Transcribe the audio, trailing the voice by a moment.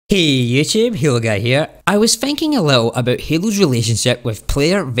Hey YouTube, Halo Guy here. I was thinking a little about Halo's relationship with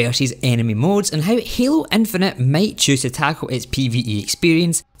player versus enemy modes and how Halo Infinite might choose to tackle its PvE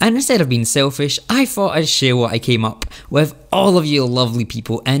experience, and instead of being selfish, I thought I'd share what I came up with all of you lovely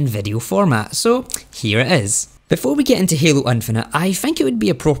people in video format, so here it is. Before we get into Halo Infinite, I think it would be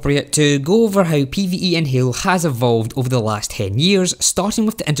appropriate to go over how PvE in Halo has evolved over the last 10 years, starting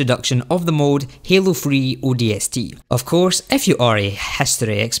with the introduction of the mode Halo 3 ODST. Of course, if you are a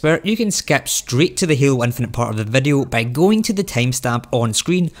history expert, you can skip straight to the Halo Infinite part of the video by going to the timestamp on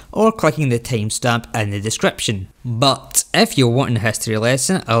screen or clicking the timestamp in the description. But if you're wanting a history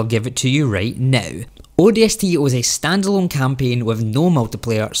lesson, I'll give it to you right now. ODST was a standalone campaign with no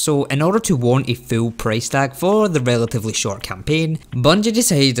multiplayer, so in order to warrant a full price tag for the relatively short campaign, Bungie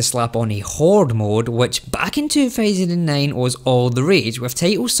decided to slap on a horde mode, which back in 2009 was all the rage, with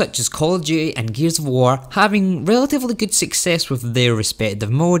titles such as Call of Duty and Gears of War having relatively good success with their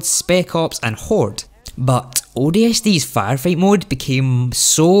respective modes, Spec Ops and Horde. But ODST's Firefight mode became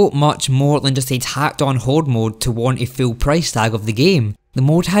so much more than just a tacked on horde mode to warrant a full price tag of the game. The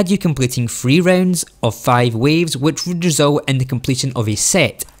mode had you completing 3 rounds of 5 waves, which would result in the completion of a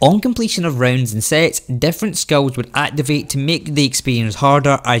set. On completion of rounds and sets, different skills would activate to make the experience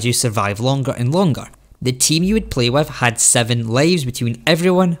harder as you survive longer and longer. The team you would play with had 7 lives between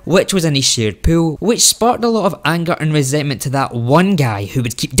everyone, which was in a shared pool, which sparked a lot of anger and resentment to that one guy who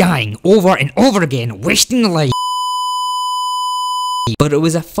would keep dying over and over again, wasting the life. But it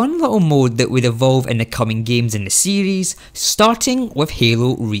was a fun little mode that would evolve in the coming games in the series, starting with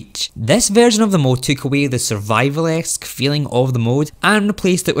Halo Reach. This version of the mode took away the survival-esque feeling of the mode and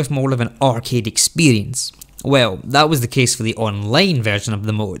replaced it with more of an arcade experience. Well, that was the case for the online version of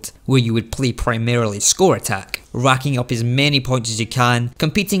the mode, where you would play primarily score attack, racking up as many points as you can,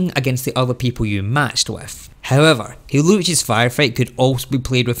 competing against the other people you matched with. However, Halo Reach's Firefight could also be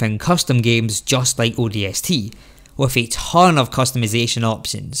played within custom games just like ODST, with a ton of customization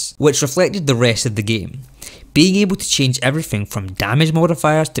options, which reflected the rest of the game. Being able to change everything from damage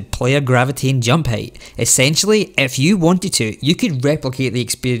modifiers to player gravity and jump height. Essentially, if you wanted to, you could replicate the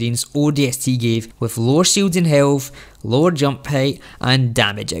experience ODST gave with lower shields and health, lower jump height and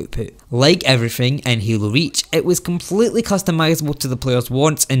damage output. Like everything in Halo Reach, it was completely customizable to the player's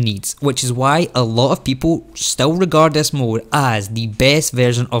wants and needs, which is why a lot of people still regard this mode as the best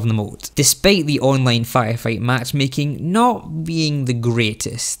version of the mode, despite the online Firefight matchmaking not being the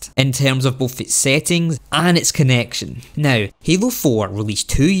greatest in terms of both its settings and its connection. Now, Halo 4 released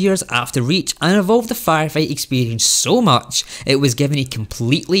 2 years after Reach and evolved the Firefight experience so much it was given a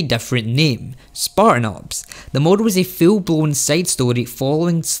completely different name, Spartan Ops. The mode was a full-blown side story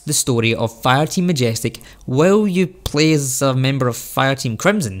following the story of Fireteam Majestic while you play as a member of Fireteam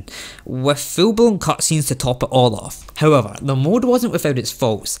Crimson, with full-blown cutscenes to top it all off. However, the mode wasn't without its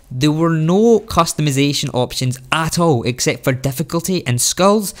faults. There were no customization options at all except for difficulty and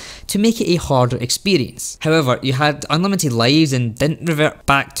skulls to make it a harder experience. However, you had unlimited lives and didn't revert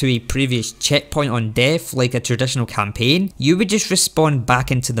back to a previous checkpoint on death like a traditional campaign. You would just respawn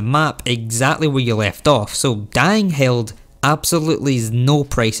back into the map exactly where you left off, so dying held absolutely no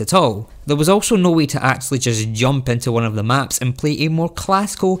price at all. There was also no way to actually just jump into one of the maps and play a more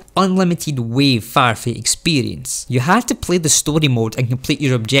classical, unlimited wave Firefight experience. You had to play the story mode and complete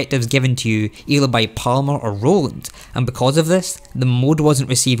your objectives given to you either by Palmer or Roland, and because of this, the mode wasn't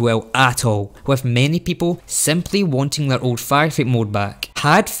received well at all, with many people simply wanting their old Firefight mode back.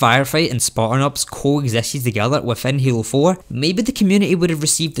 Had Firefight and Spartan Ops coexisted together within Halo 4, maybe the community would have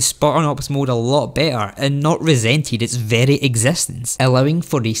received the Spartan Ops mode a lot better and not resented its very existence, allowing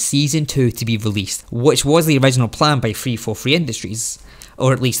for a Season 2 to be released, which was the original plan by 343 Industries.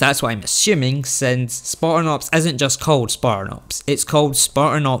 Or at least that's what I'm assuming, since Spartan Ops isn't just called Spartan Ops, it's called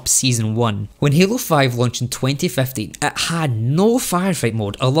Spartan Ops Season 1. When Halo 5 launched in 2015, it had no Firefight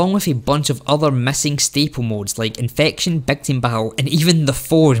mode, along with a bunch of other missing staple modes like Infection, Big Team Battle, and even the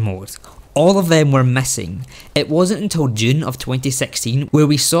Forge mode. All of them were missing. It wasn't until June of 2016 where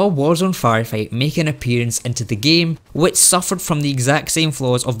we saw Warzone Firefight make an appearance into the game, which suffered from the exact same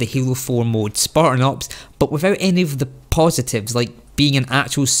flaws of the Halo 4 mode Spartan Ops, but without any of the positives like being an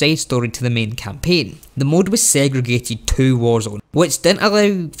actual side story to the main campaign. The mode was segregated to Warzone, which didn't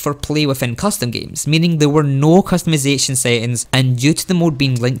allow for play within custom games, meaning there were no customization settings, and due to the mode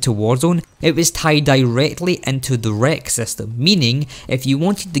being linked to Warzone, it was tied directly into the rec system, meaning if you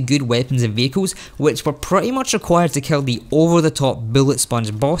wanted the good weapons and vehicles, which were pretty much required to kill the over-the-top bullet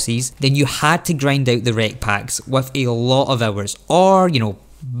sponge bosses, then you had to grind out the rec packs with a lot of hours, or,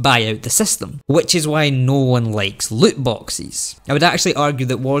 buy out the system, which is why no one likes loot boxes. I would actually argue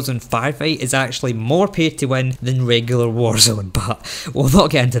that Warzone Firefight is actually more pay to win than regular Warzone, but we'll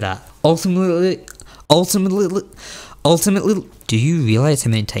not get into that. Ultimately, do you realise how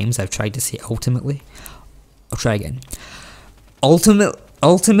many times I've tried to say ultimately? I'll try again.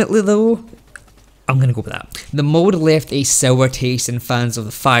 Ultimately though, I'm gonna go with that. The mode left a sour taste in fans of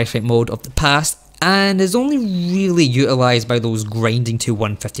the Firefight mode of the past, and is only really utilised by those grinding to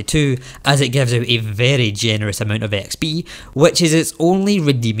 152, as it gives out a very generous amount of XP, which is its only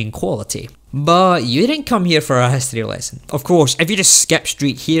redeeming quality. But you didn't come here for a history lesson. Of course, if you just skip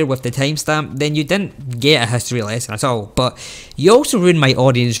straight here with the timestamp, then you didn't get a history lesson at all, but you also ruined my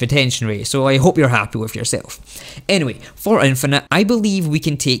audience retention rate, so I hope you're happy with yourself. Anyway, for Infinite, I believe we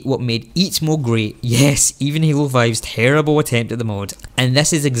can take what made each mode great, yes, even Halo 5's terrible attempt at the mode, and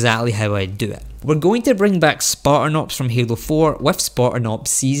this is exactly how I'd do it. We're going to bring back Spartan Ops from Halo 4 with Spartan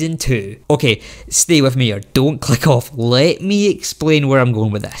Ops Season 2. Okay, stay with me here, don't click off, let me explain where I'm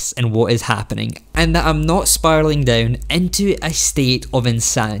going with this and what is happening, and that I'm not spiralling down into a state of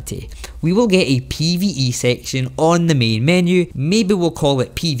insanity. We will get a PvE section on the main menu, maybe we'll call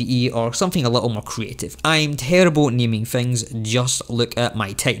it PvE or something a little more creative. I'm terrible at naming things, just look at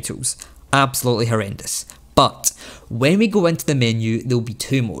my titles. Absolutely horrendous. But when we go into the menu, there will be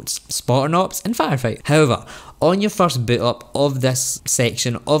two modes, Spartan Ops and Firefight. However, on your first boot up of this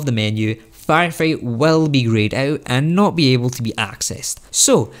section of the menu, Firefight will be greyed out and not be able to be accessed.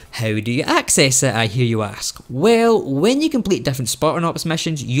 So, how do you access it, I hear you ask? Well, when you complete different Spartan Ops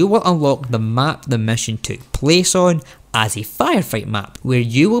missions, you will unlock the map the mission took place on as a Firefight map, where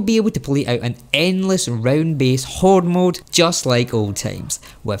you will be able to play out an endless round-based horde mode just like old times,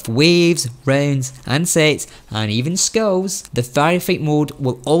 with waves, rounds, and sets, and even skulls. The Firefight mode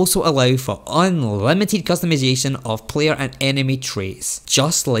will also allow for unlimited customization of player and enemy traits,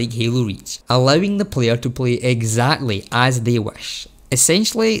 just like Halo Reach, allowing the player to play exactly as they wish.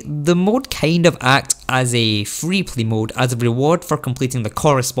 Essentially, the mode kind of acts as a free play mode as a reward for completing the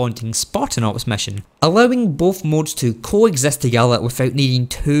corresponding Spartan Ops mission, allowing both modes to coexist together without needing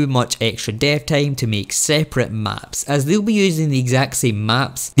too much extra dev time to make separate maps, as they'll be using the exact same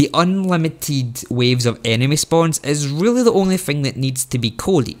maps. The unlimited waves of enemy spawns is really the only thing that needs to be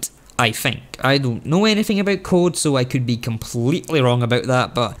coded, I think. I don't know anything about code, so I could be completely wrong about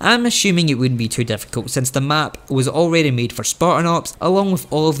that, but I'm assuming it wouldn't be too difficult since the map was already made for Spartan Ops along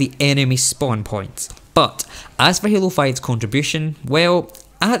with all of the enemy spawn points. But as for Halo 5's contribution, well,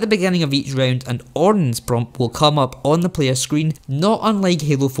 at the beginning of each round, an ordnance prompt will come up on the player screen, not unlike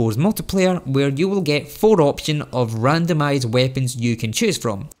Halo 4's multiplayer, where you will get 4 options of randomised weapons you can choose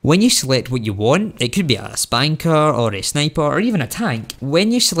from. When you select what you want, it could be a spanker or a sniper or even a tank.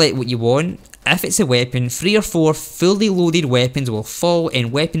 When you select what you want, if it's a weapon, 3 or 4 fully loaded weapons will fall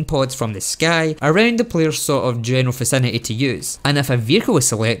in weapon pods from the sky around the player's sort of general vicinity to use. And if a vehicle is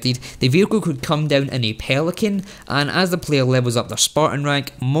selected, the vehicle could come down in a pelican, and as the player levels up their Spartan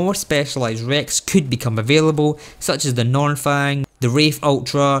rank, more specialised wrecks could become available, such as the Nornfang, the Wraith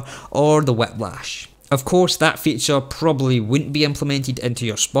Ultra, or the Whiplash. Of course, that feature probably wouldn't be implemented into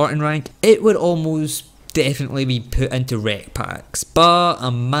your Spartan rank, it would almost definitely be put into rec packs, but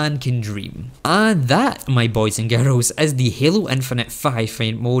a man can dream. And that, my boys and girls, is the Halo Infinite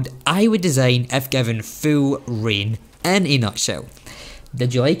Firefight mode I would design if given full reign, in a nutshell.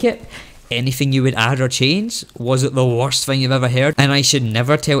 Did you like it? Anything you would add or change? Was it the worst thing you've ever heard? And I should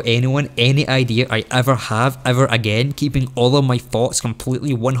never tell anyone any idea I ever have ever again, keeping all of my thoughts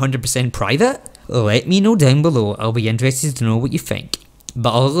completely 100% private? Let me know down below, I'll be interested to know what you think.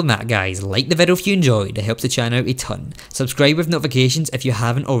 But other than that guys, like the video if you enjoyed, it helps the channel out a ton. Subscribe with notifications if you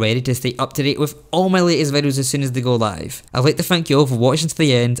haven't already to stay up to date with all my latest videos as soon as they go live. I'd like to thank you all for watching to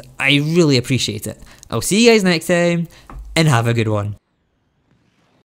the end, I really appreciate it. I'll see you guys next time, and have a good one.